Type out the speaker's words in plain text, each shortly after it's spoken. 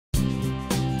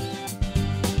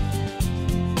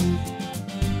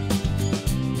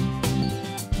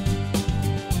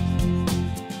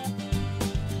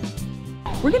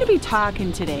We're gonna be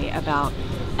talking today about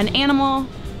an animal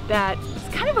that is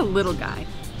kind of a little guy.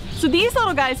 So these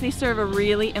little guys, they serve a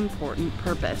really important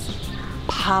purpose: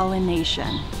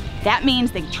 pollination. That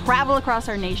means they travel across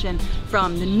our nation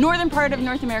from the northern part of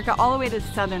North America all the way to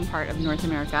the southern part of North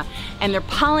America, and they're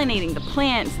pollinating the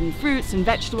plants and fruits and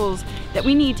vegetables that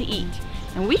we need to eat.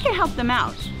 And we can help them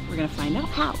out. We're gonna find out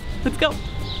how. Let's go.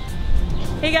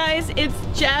 Hey guys,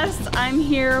 it's Jess. I'm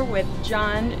here with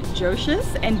John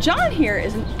Josius, and John here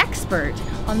is an expert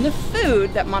on the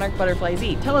food that monarch butterflies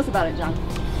eat. Tell us about it, John.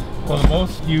 Well, the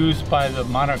most used by the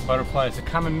monarch butterfly is the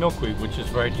common milkweed, which is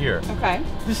right here. Okay.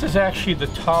 This is actually the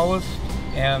tallest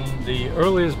and the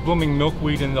earliest blooming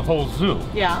milkweed in the whole zoo.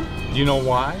 Yeah. Do you know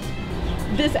why?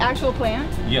 This actual plant?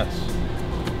 Yes.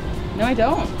 No, I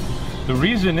don't. The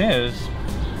reason is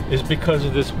because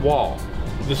of this wall.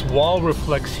 This wall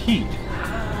reflects heat.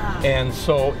 And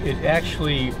so it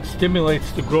actually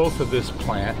stimulates the growth of this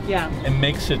plant. Yeah. And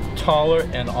makes it taller,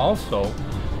 and also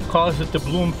causes it to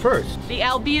bloom first. The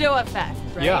albedo effect,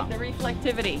 right? Yeah. The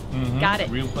reflectivity. Mm-hmm. Got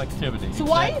it. Reflectivity. So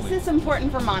why is this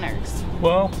important for monarchs?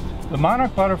 Well, the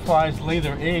monarch butterflies lay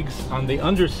their eggs on the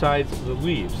undersides of the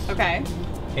leaves. Okay.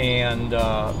 And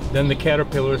then the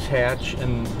caterpillars hatch,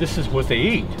 and this is what they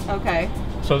eat. Okay.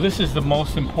 So this is the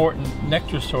most important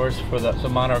nectar source for the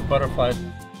monarch butterflies.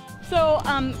 So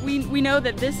we know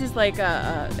that this is like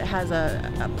has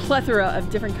a plethora of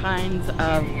different kinds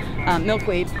of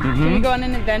milkweed. Mm-hmm. Can we go on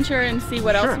an adventure and see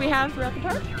what else we have throughout the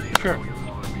park? Sure.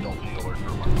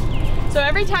 So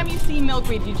every time you see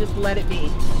milkweed, you just let it be.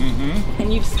 Mm-hmm.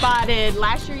 And you've spotted,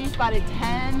 last year you spotted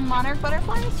 10 monarch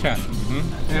butterflies? 10.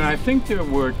 Mm-hmm. And I think there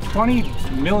were 20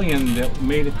 million that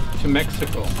made it to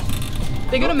Mexico.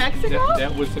 They go to Mexico?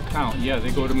 That was the count. Yeah,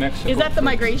 they go to Mexico. Is that the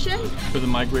migration? For the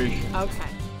migration. Okay.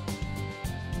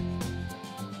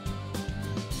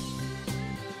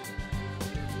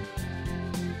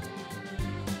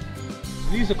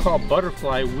 These are called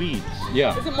butterfly weeds.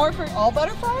 Yeah. Is it more for all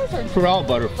butterflies? Or for all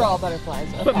butterflies. For all butterflies,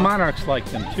 okay. But monarchs like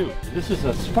them too. This is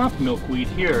a swamp milkweed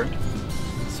here.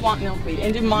 Swamp milkweed.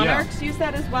 And do monarchs use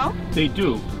that as well? They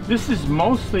do. This is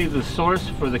mostly the source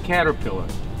for the caterpillar.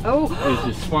 Oh.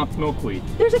 Is the swamp milkweed.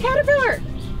 There's a caterpillar!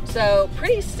 So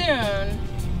pretty soon,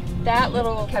 that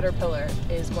little caterpillar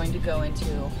is going to go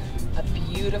into a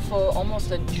beautiful, almost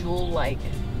a jewel-like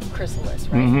chrysalis,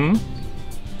 right? Mm-hmm.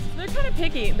 They're kind of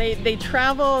picky. They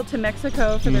travel to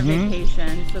Mexico for their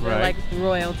vacation, so they're like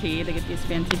royalty. They get these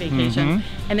fancy vacations,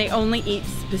 and they only eat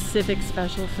specific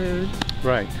special food.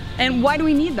 Right. And why do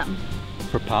we need them?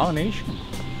 For pollination.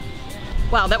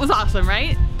 Wow, that was awesome,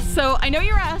 right? So I know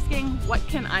you're asking, what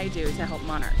can I do to help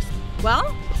monarchs?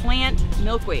 Well, plant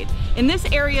milkweed. In this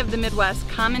area of the Midwest,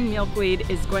 common milkweed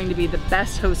is going to be the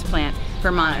best host plant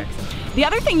for monarchs. The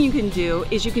other thing you can do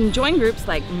is you can join groups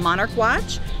like Monarch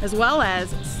Watch, as well as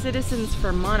Citizens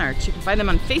for Monarchs. You can find them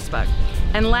on Facebook.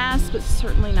 And last but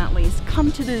certainly not least,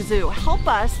 come to the zoo. Help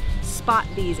us spot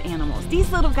these animals. These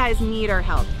little guys need our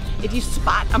help. If you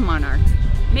spot a monarch,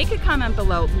 make a comment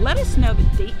below. Let us know the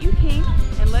date you came,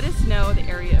 and let us know the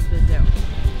area of the zoo.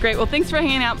 Great, well thanks for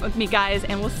hanging out with me guys,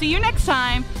 and we'll see you next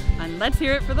time on Let's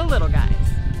Hear It for the Little Guys.